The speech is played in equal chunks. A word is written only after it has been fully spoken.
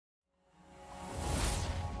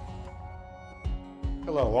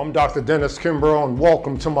Hello, I'm Dr. Dennis Kimbrough and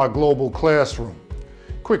welcome to my global classroom.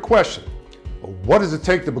 Quick question, what does it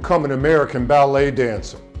take to become an American ballet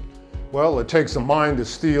dancer? Well, it takes a mind of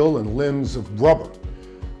steel and limbs of rubber.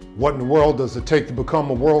 What in the world does it take to become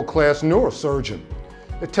a world-class neurosurgeon?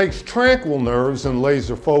 It takes tranquil nerves and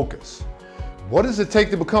laser focus. What does it take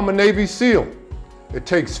to become a Navy SEAL? It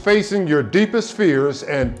takes facing your deepest fears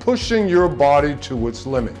and pushing your body to its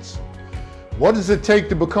limits. What does it take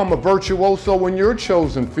to become a virtuoso in your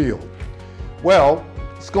chosen field? Well,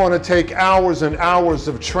 it's going to take hours and hours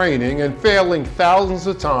of training and failing thousands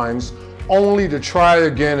of times only to try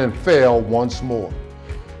again and fail once more.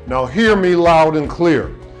 Now hear me loud and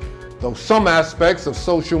clear. Though some aspects of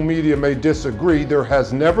social media may disagree, there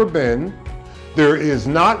has never been, there is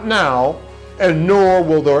not now, and nor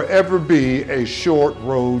will there ever be a short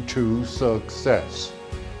road to success.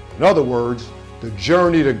 In other words, the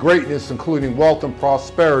journey to greatness, including wealth and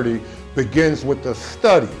prosperity, begins with the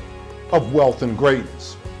study of wealth and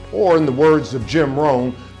greatness. Or in the words of Jim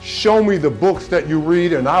Rohn, show me the books that you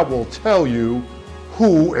read and I will tell you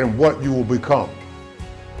who and what you will become.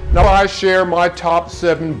 Now I share my top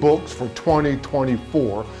 7 books for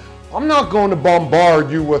 2024. I'm not going to bombard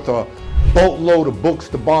you with a boatload of books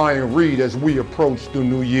to buy and read as we approach the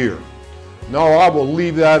new year. No, I will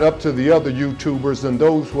leave that up to the other YouTubers and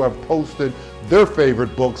those who have posted their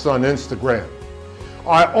favorite books on Instagram.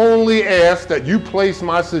 I only ask that you place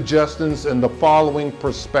my suggestions in the following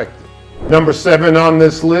perspective. Number 7 on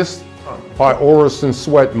this list, by Orison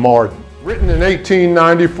Swett Marden. Written in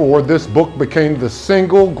 1894, this book became the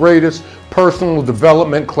single greatest personal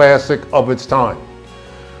development classic of its time.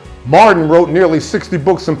 Marden wrote nearly 60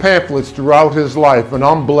 books and pamphlets throughout his life, and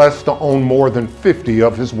I'm blessed to own more than 50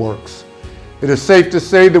 of his works. It is safe to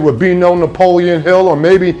say there would be no Napoleon Hill, or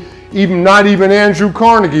maybe not even Andrew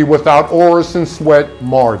Carnegie, without Orison Swett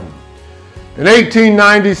Marden. In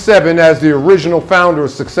 1897, as the original founder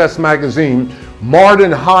of Success Magazine,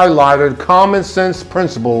 Marden highlighted common sense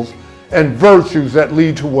principles and virtues that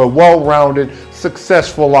lead to a well-rounded,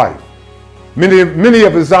 successful life. Many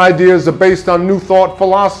of his ideas are based on New Thought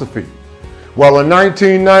philosophy. Well, in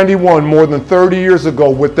 1991, more than 30 years ago,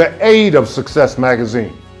 with the aid of Success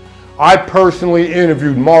Magazine, I personally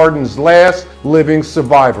interviewed Marden's last living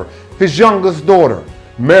survivor, his youngest daughter,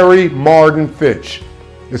 Mary Marden Fitch.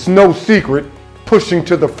 It's no secret, pushing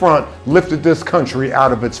to the front lifted this country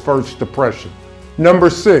out of its first depression. Number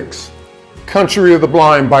 6, Country of the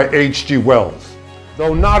Blind by H.G. Wells.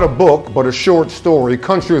 Though not a book, but a short story,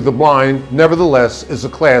 Country of the Blind, nevertheless, is a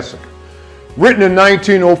classic. Written in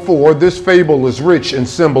 1904, this fable is rich in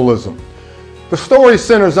symbolism. The story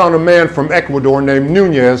centers on a man from Ecuador named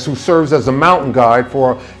Nunez who serves as a mountain guide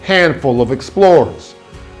for a handful of explorers.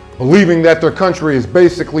 Believing that their country is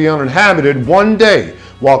basically uninhabited, one day,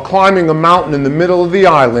 while climbing a mountain in the middle of the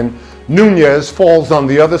island, Nunez falls on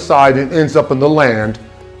the other side and ends up in the land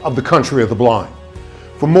of the Country of the Blind.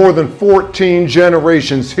 For more than 14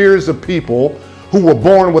 generations, here's a people who were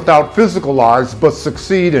born without physical eyes but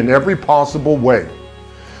succeed in every possible way.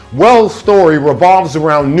 Wells' story revolves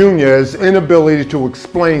around Nunez's inability to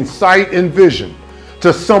explain sight and vision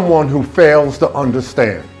to someone who fails to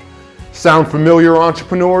understand. Sound familiar,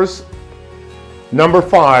 entrepreneurs? Number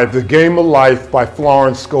 5, The Game of Life by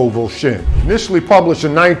Florence Scovel Shinn. Initially published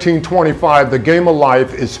in 1925, The Game of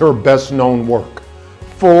Life is her best-known work,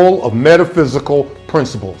 full of metaphysical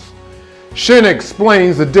principles. Shinn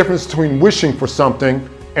explains the difference between wishing for something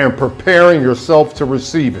and preparing yourself to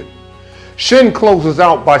receive it. Shinn closes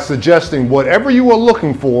out by suggesting whatever you are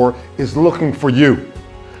looking for is looking for you.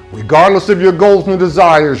 Regardless of your goals and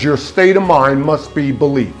desires, your state of mind must be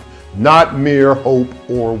belief, not mere hope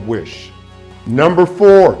or wish. Number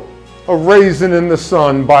 4, A Raisin in the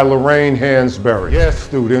Sun by Lorraine Hansberry. Yes,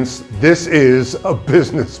 students, this is a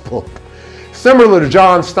business book. Similar to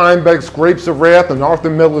John Steinbeck's Grapes of Wrath and Arthur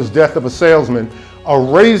Miller's Death of a Salesman, A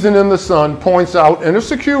Raisin in the Sun points out in a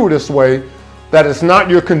circuitous way that it's not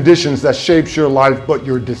your conditions that shapes your life, but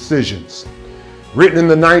your decisions. Written in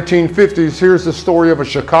the 1950s, here's the story of a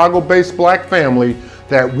Chicago-based black family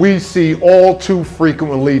that we see all too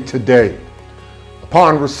frequently today.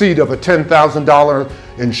 Upon receipt of a $10,000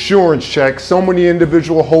 insurance check, so many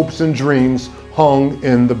individual hopes and dreams hung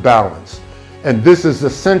in the balance. And this is the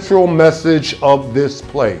central message of this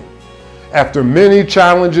play. After many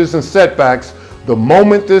challenges and setbacks, the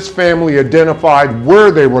moment this family identified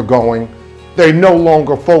where they were going, they no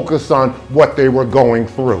longer focused on what they were going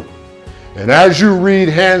through. And as you read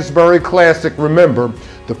Hansberry Classic, remember,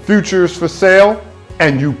 the future is for sale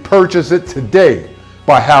and you purchase it today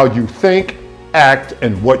by how you think, act,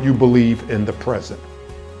 and what you believe in the present.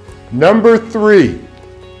 Number 3,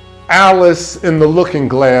 Alice in the Looking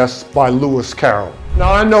Glass by Lewis Carroll.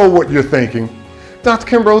 Now I know what you're thinking. Dr.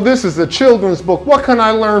 Kimbrough, this is a children's book. What can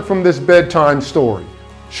I learn from this bedtime story?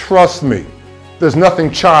 Trust me, there's nothing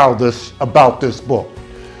childish about this book.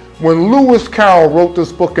 When Lewis Carroll wrote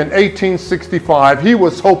this book in 1865, he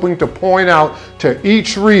was hoping to point out to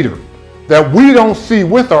each reader that we don't see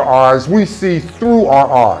with our eyes, we see through our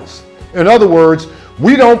eyes. In other words,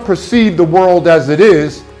 we don't perceive the world as it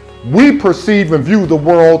is, we perceive and view the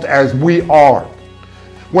world as we are.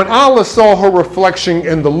 When Alice saw her reflection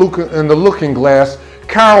in the looking glass,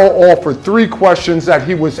 Carroll offered 3 questions that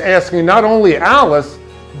he was asking not only Alice,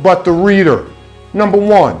 but the reader. Number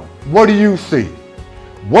 1, what do you see?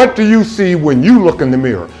 What do you see when you look in the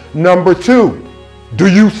mirror? Number 2,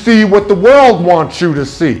 do you see what the world wants you to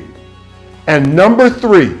see? And number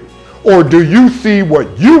 3, or do you see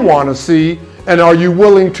what you want to see, and are you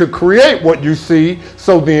willing to create what you see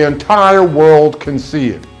so the entire world can see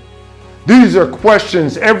it? These are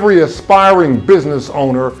questions every aspiring business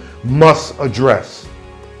owner must address.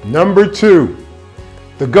 Number 2,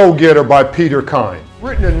 The Go-Getter by Peter Kyne.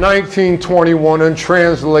 Written in 1921 and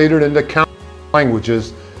translated into countless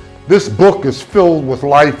languages, this book is filled with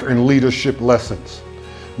life and leadership lessons.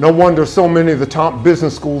 No wonder so many of the top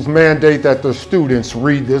business schools mandate that their students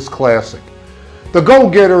read this classic. The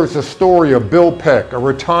Go-Getter is a story of Bill Peck, a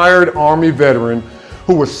retired Army veteran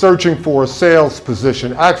who was searching for a sales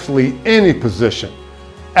position, actually any position,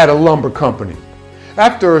 at a lumber company.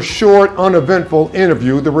 After a short, uneventful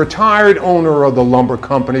interview, the retired owner of the lumber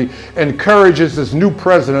company encourages his new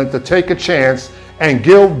president to take a chance and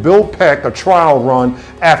give Bill Peck a trial run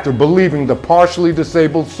after believing the partially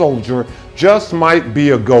disabled soldier just might be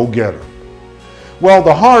a go-getter. Well,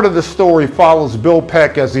 the heart of the story follows Bill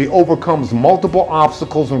Peck as he overcomes multiple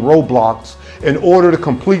obstacles and roadblocks in order to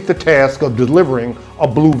complete the task of delivering a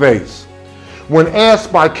blue vase. When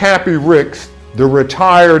asked by Cappy Ricks, the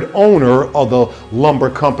retired owner of the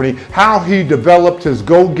lumber company, how he developed his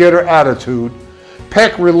go-getter attitude,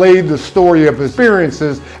 Peck relayed the story of his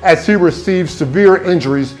experiences as he received severe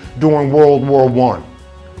injuries during World War I.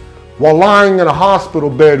 While lying in a hospital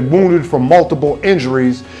bed wounded from multiple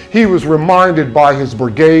injuries, he was reminded by his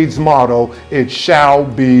brigade's motto, "It shall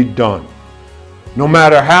be done." No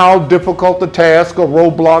matter how difficult the task or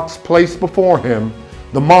roadblocks placed before him,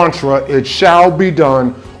 the mantra, "It shall be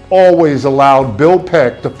done," always allowed Bill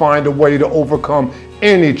Peck to find a way to overcome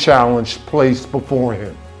any challenge placed before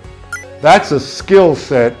him. That's a skill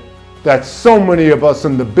set that so many of us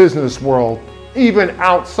in the business world, even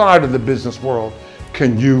outside of the business world,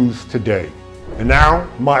 can use today. And now,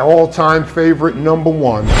 my all-time favorite number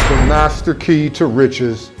 1, The Master Key to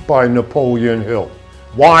Riches by Napoleon Hill.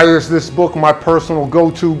 Why is this book my personal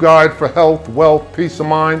go-to guide for health, wealth, peace of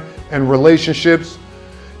mind, and relationships?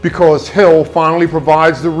 Because Hill finally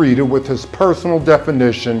provides the reader with his personal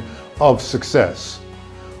definition of success.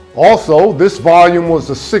 Also, this volume was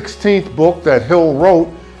the 16th book that Hill wrote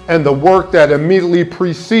and the work that immediately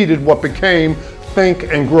preceded what became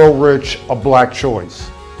Think and Grow Rich, A Black Choice.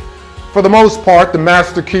 For the most part, The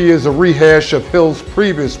Master Key is a rehash of Hill's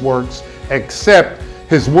previous works, except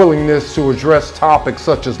his willingness to address topics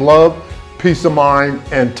such as love, peace of mind,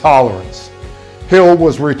 and tolerance. Hill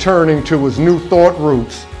was returning to his New Thought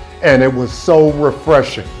roots, and it was so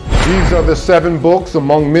refreshing. These are the 7 books,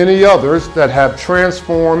 among many others, that have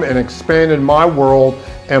transformed and expanded my world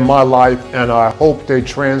and my life, and I hope they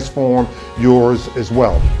transform yours as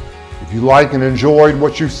well. If you like and enjoyed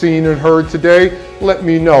what you've seen and heard today, let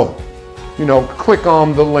me know. Click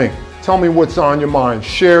on the link. Tell me what's on your mind.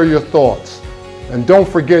 Share your thoughts. And don't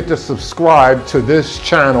forget to subscribe to this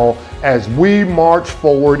channel as we march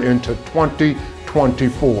forward into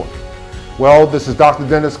 2024. Well, this is Dr.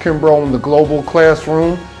 Dennis Kimbrough in the Global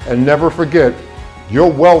Classroom. And never forget,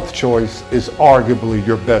 your wealth choice is arguably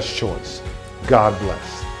your best choice. God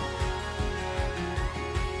bless.